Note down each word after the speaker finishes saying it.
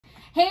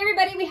Hey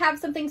everybody, we have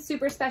something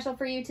super special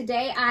for you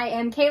today. I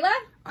am Kayla.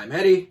 I'm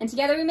Eddie. And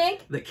together we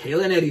make the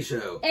Kayla and Eddie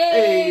Show.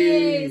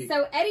 Hey!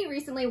 So Eddie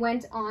recently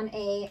went on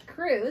a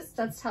cruise.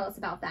 Let's tell us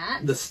about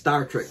that. The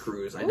Star Trek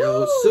cruise. I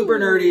know, super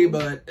nerdy,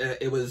 but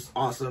it was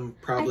awesome.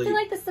 Probably. I feel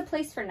like this is the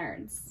place for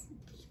nerds.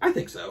 I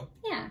think so.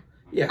 Yeah.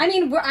 Yeah. I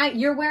mean,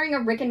 you're wearing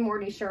a Rick and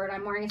Morty shirt.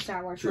 I'm wearing a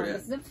Star Wars shirt.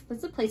 This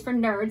is a place for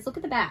nerds. Look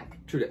at the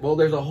back. True. Well,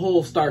 there's a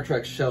whole Star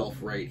Trek shelf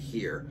right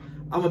here.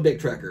 I'm a big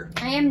Trekker.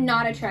 I am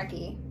not a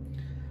Trekkie.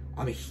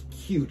 I'm a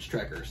huge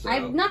Trekker.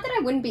 So. Not that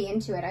I wouldn't be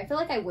into it. I feel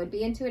like I would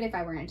be into it if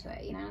I were into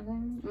it. You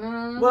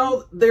know.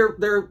 Well,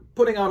 they're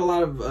putting out a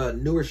lot of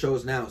newer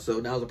shows now, so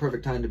now's the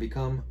perfect time to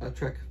become a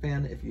Trek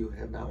fan if you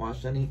have not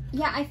watched any.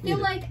 Yeah, I feel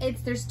like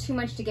there's too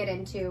much to get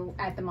into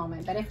at the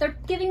moment. But if they're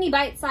giving me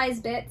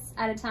bite-sized bits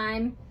at a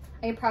time,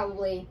 I could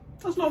probably.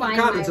 Let's know in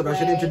the comments if I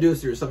should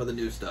introduce you to some of the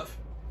new stuff.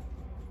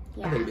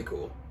 Yeah. I think it'd be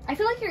cool. I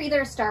feel like you're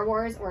either a Star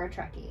Wars or a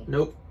Trekkie.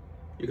 Nope.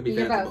 You can be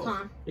fans of both.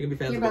 Huh? You can be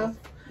fans of both.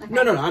 Okay.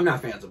 No, I'm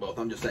not fans of both.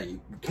 I'm just saying you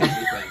can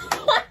be fans of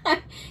both.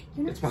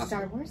 You're not a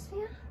Star Wars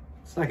fan?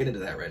 Let's not get into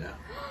that right now.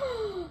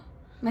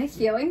 My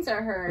feelings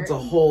are hurt. It's a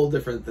whole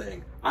different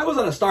thing. I was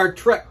on a Star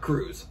Trek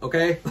cruise,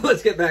 okay?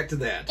 Let's get back to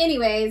that.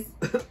 Anyways,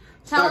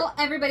 tell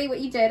everybody what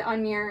you did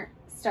on your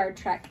Star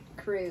Trek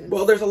cruise.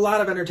 Well, there's a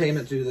lot of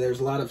entertainment too. There's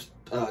a lot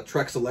of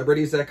Trek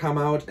celebrities that come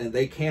out, and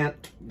they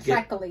can't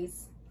get...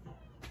 Trekkalies.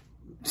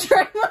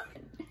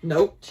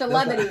 Nope.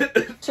 Celebrity.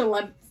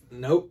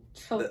 Nope.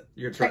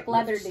 You're Trek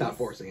leathers. Stop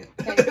forcing it.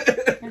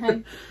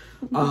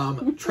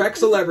 Okay. Trek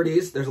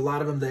celebrities, there's a lot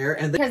of them there,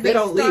 and they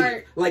don't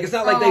leave. Like, it's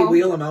not like they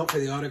wheel them out for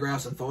the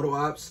autographs and photo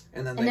ops,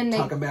 and then they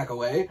tuck them back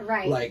away.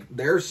 Right. Like,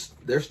 they're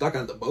stuck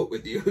on the boat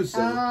with you,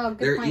 so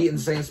they're point. eating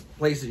same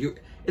places.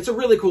 It's a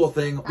really cool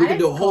thing. We can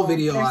do a whole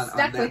video on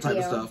that type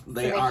of stuff.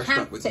 They are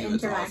stuck with you.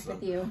 It's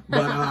awesome.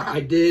 But I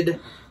did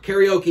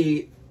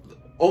karaoke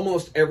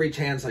almost every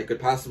chance I could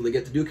possibly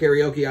get to do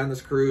karaoke on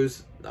this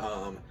cruise.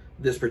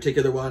 This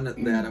particular one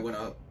that I want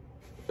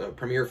to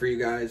premiere for you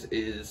guys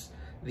is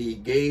the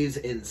Gays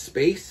in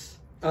Space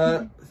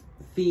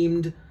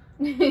themed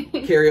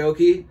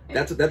karaoke.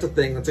 That's a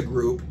thing. That's a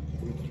group.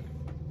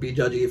 Be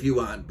judgy if you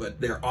want, but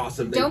they're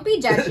awesome. Don't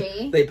be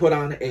judgy. They put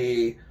on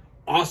a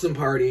awesome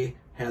party.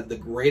 Had the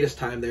greatest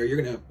time there.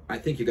 I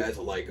think you guys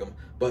will like them.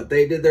 But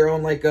they did their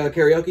own like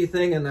karaoke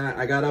thing, and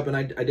I got up and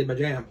I did my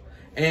jam.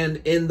 And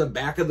in the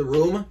back of the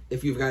room,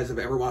 if you guys have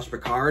ever watched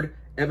Picard,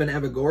 Evan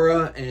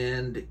Evagora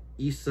and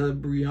Issa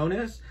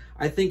Briones,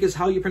 I think is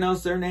how you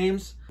pronounce their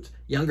names.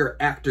 Younger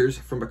actors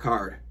from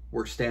Picard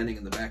were standing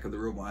in the back of the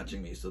room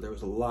watching me, so there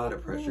was a lot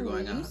of pressure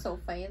going on. You're so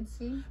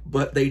fancy.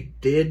 But they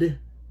did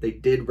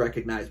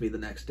recognize me the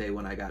next day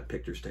when I got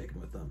pictures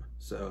taken with them.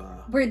 So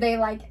were they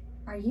like,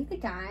 "Are you the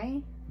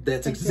guy?"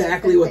 That's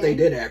exactly what they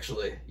did,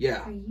 actually.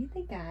 Yeah. Are you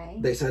the guy?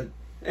 They said,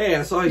 "Hey,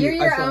 I saw you." You're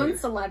your own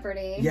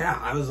celebrity. Yeah,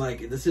 I was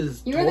like, "This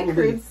is you're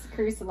totally the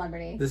cruise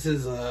celebrity." This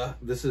is a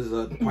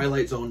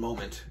Twilight Zone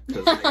moment,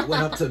 because I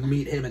went up to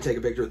meet him and take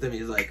a picture with him.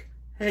 He's like,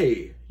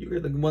 "Hey, you were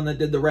the one that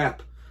did the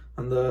rap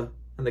on the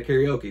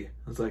karaoke."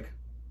 I was like,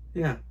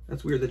 "Yeah,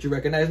 that's weird that you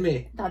recognize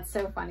me." That's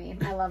so funny.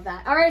 I love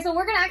that. All right, so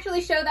we're gonna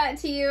actually show that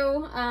to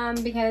you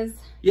because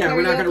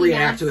we're not gonna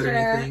react to it or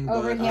anything,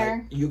 over but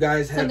here. You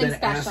guys have been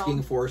special.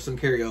 asking for some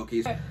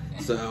karaoke,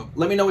 so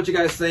let me know what you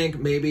guys think.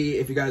 Maybe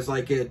if you guys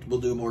like it,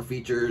 we'll do more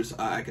features.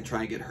 I can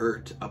try and get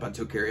Hurt up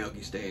onto a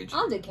karaoke stage.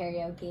 I'll do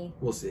karaoke.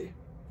 We'll see.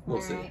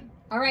 We'll see.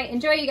 All right,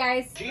 enjoy, you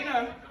guys.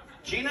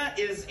 Gina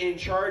is in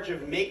charge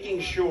of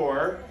making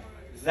sure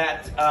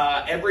that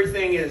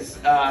everything is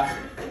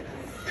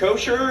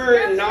kosher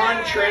and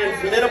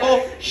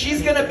non-transmittable.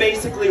 She's gonna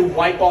basically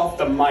wipe off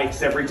the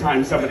mics every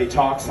time somebody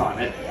talks on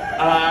it.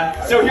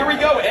 So here we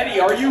go. Eddie,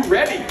 are you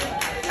ready?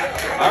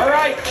 All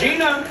right,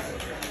 Gina,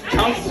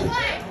 come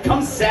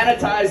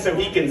sanitize so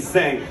he can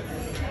sing.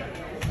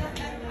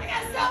 I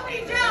got so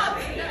many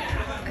jobs.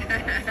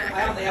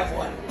 I only have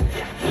one.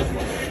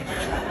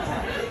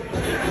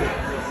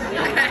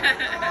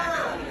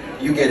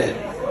 You get it.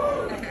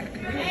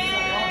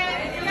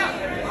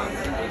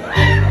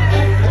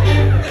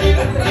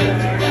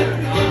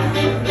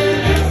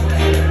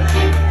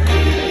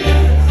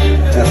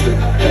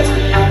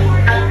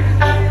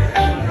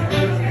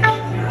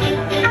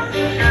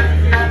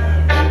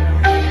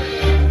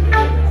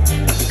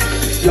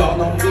 Y'all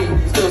know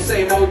me, still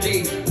same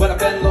OG, but I've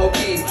been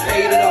low-key,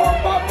 hated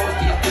on by most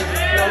these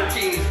no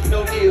G's,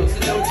 no deals,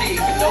 and no G's,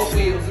 and no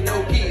wheels, and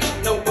no keys,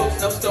 no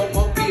boats, no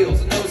snowmobiles,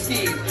 and no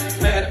skis.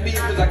 Mad at me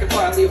because I can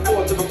finally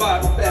afford to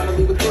provide my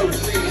family with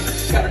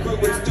groceries. Got a crew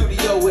with a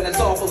studio and it's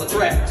all full of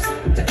tracks,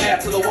 to add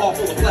to the wall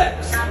full of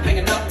plaques,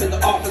 hanging up in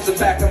the office and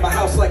back of my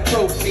house like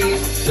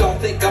trophies. Y'all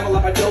think I'ma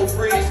let my dough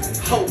freeze?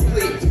 Hope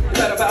please, you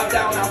better bow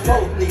down on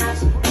both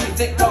knees. Who you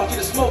think taught you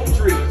to smoke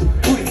trees?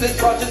 Who you think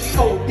brought you the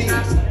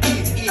ODs?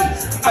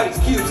 Ice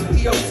Cubes,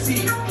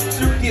 DOC,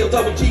 Snoop Deal,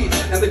 Double G's,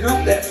 and the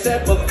group that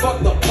said,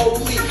 motherfuck the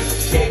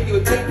police. Gave you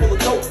a tape full of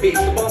dope beats,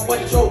 the bomb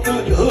when you drove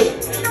through your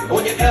hood.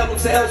 When your album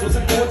sales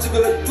wasn't doing too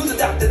good, who's the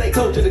doctor they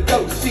told you to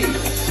go see?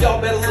 Y'all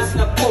better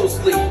listen up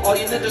closely. All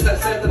you ninjas that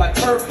said that I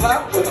turn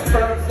pop with a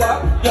firm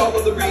flop,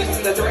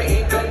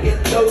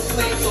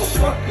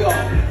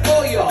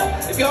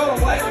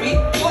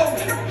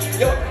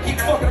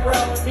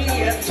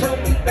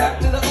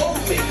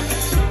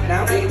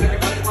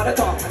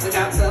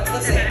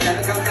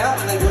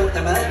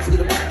 and my lips get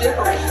a bunch of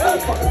different.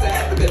 Motherfuckers that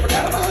have to be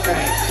forgot about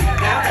drink.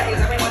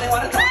 Nowadays, everybody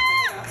wanna talk.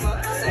 I'm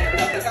something to say,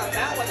 but I think I'm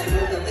now when they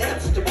move their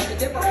lips, just a bunch of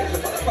different. The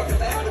motherfuckers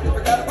that have to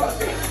forgot about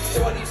drink. So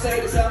when you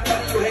say to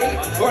somebody you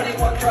hate, or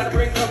anyone trying to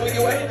bring trouble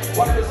your way,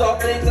 wanna resolve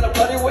things in a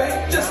bloody way,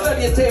 just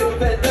study a tape of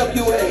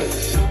NWA.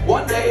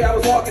 One day I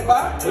was walking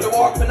by with a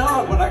Walkman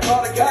on when I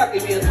caught a guy,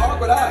 gave me an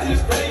awkward eye. He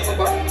was praying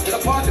about in a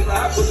parking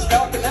lot with a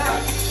stalk and eye.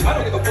 I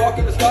don't give a fuck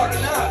if it's dark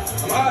or not.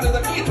 I'm harder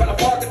than me trying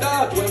to park a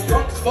Dodge when I'm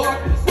drunk as fuck.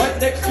 Right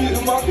next to you,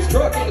 the monkey's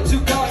truck in a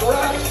two-car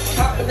garage.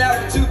 Hopping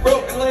out with two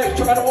broken legs,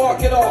 trying to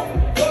walk it off.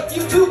 Fuck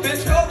you too,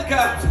 bitch, call the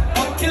cops.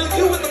 I'll kill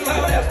you with the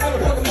loud ass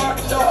motherfucking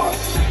market dog.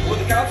 When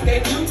the cops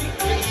came to,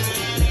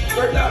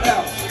 straight down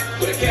house.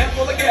 With a can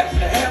full of gas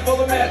and a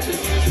handful of matches.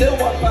 Still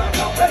one found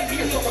out right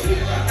here, so I'm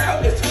getting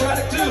out. It's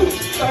chronic too.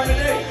 Starting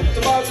today,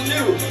 tomorrow's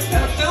new.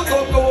 And I'm still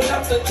local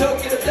enough to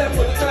choke you to death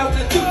with a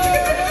thousand two.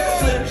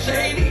 Slim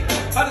Shady,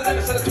 hotter than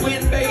a set of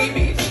twin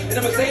babies. In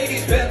a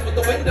Mercedes Benz with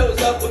the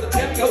windows up, when the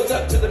temp goes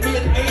up to the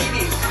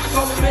mid-80s.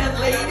 Call me men,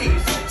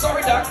 ladies.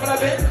 Sorry, doc, but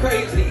I've been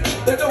crazy.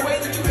 There's no way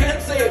that you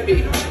can save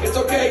me. It's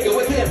okay, go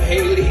with him,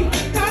 Haley.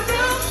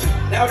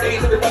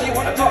 Nowadays, everybody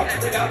wanna talk.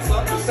 They got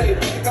something to say.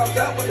 But it comes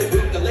out when they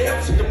move the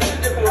lips. You can put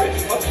the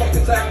difference.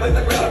 Motherfuckers act like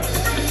they're grown.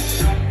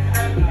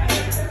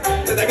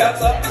 They got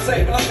something to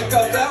say, but nothing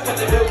comes out when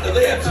they move the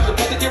lips. You can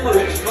put the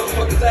difference.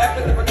 Motherfuckers act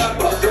like they forgot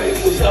about Drake.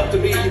 It was up to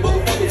me. You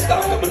motherfuckers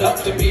stop coming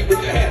up to me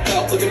with your hands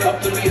out, looking up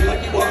to me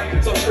like you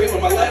want. So free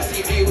when my last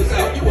CD was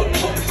out, you wouldn't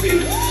come to me.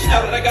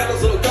 Now that I got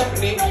this little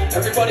company,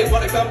 everybody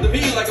wanna come to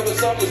me like it was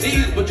some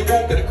disease, but you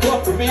won't get a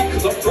crumb from me,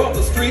 cause I'm from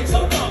the streets.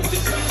 I'm hungry.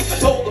 I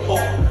told them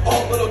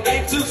all little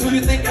game suits, who do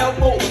you think helped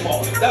mold them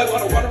all? Now I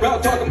wanna run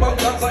around talking about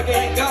guns like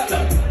I ain't got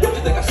none. What do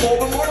you think I sold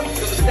them on?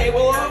 Cause I stay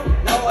below?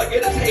 Now all I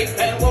get is hate,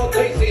 man, low,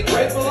 they see it's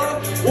right below.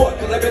 What?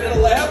 Cause I've been in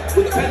a lab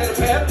with a pen and a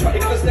pad trying to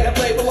get this damn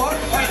label on?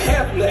 I ain't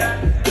having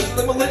that. This is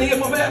the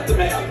millennium of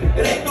aftermath.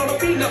 It ain't gonna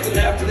be nothing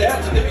after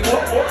that. So if you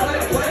want more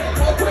plan,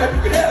 more crap,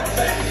 you can have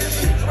that.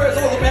 So where's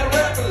all the mad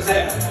rappers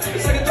at?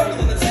 It's like a jungle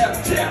in this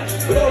habitat.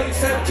 But all you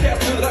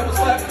sabotage knew that I was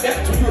laughing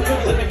at till you were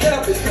gonna let me get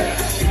up this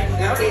fast.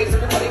 Nowadays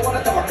everybody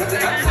wanna talk cause they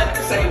got something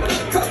to say, but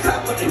it comes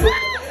out when they move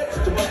the lips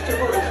to much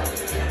different.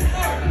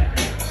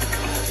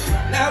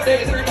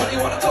 Nowadays everybody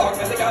wanna talk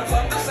cause they got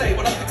something to say,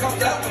 but nothing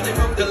comes out when they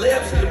move their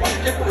lips to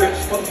much different.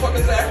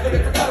 Motherfuckers act like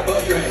they forgot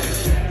about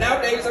Drake.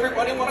 Nowadays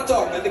everybody wanna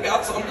talk cause they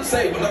got something to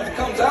say, but nothing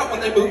comes out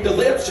when they move their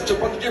lips to a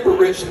bunch of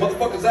gibberish.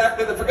 Motherfuckers act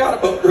like they forgot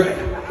about Drake.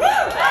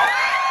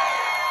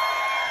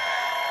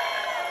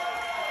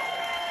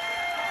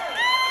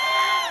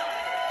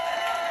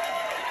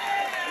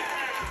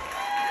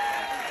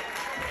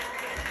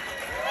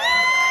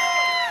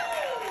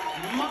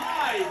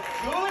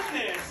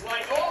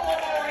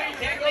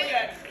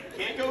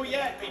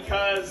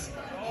 Because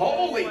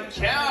holy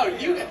cow,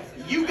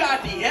 you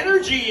got the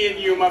energy in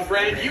you, my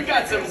friend. You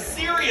got some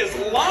serious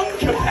lung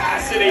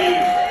capacity.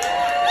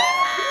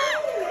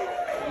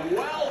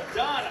 Well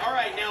done. All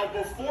right, now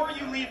before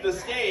you leave the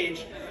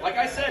stage, like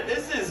I said,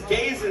 this is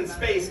Gays in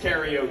Space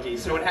karaoke,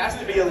 so it has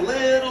to be a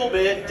little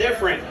bit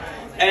different.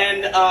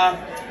 And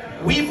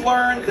we've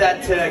learned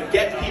that to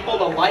get people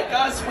to like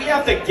us, we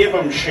have to give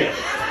them shit.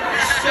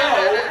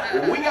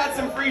 So we got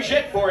some free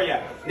shit for you.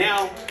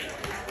 Now,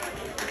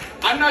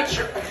 I'm not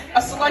sure,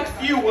 a select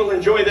few will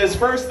enjoy this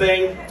first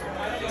thing.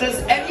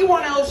 Does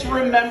anyone else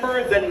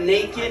remember the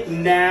Naked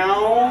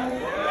Now?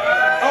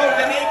 Oh,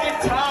 the Naked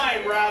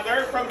Time,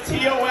 rather, from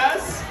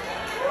TOS?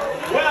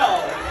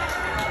 Well,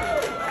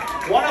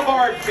 one of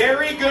our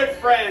very good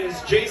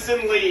friends,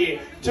 Jason Lee,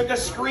 took a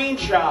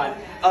screenshot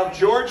of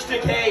George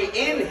Takei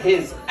in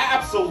his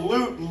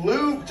absolute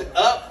lubed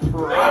up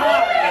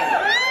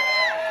prime.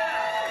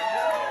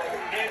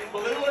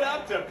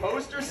 To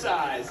poster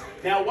size.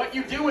 Now what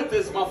you do with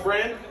this, my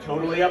friend,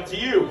 totally up to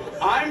you.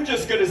 I'm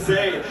just gonna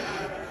say,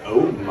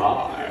 oh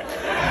my.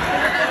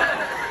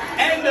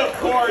 And of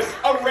course,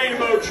 a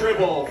rainbow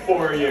tribble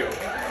for you.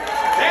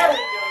 There we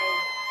go.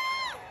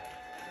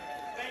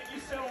 Thank you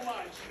so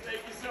much.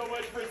 Thank you so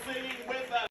much for singing with us.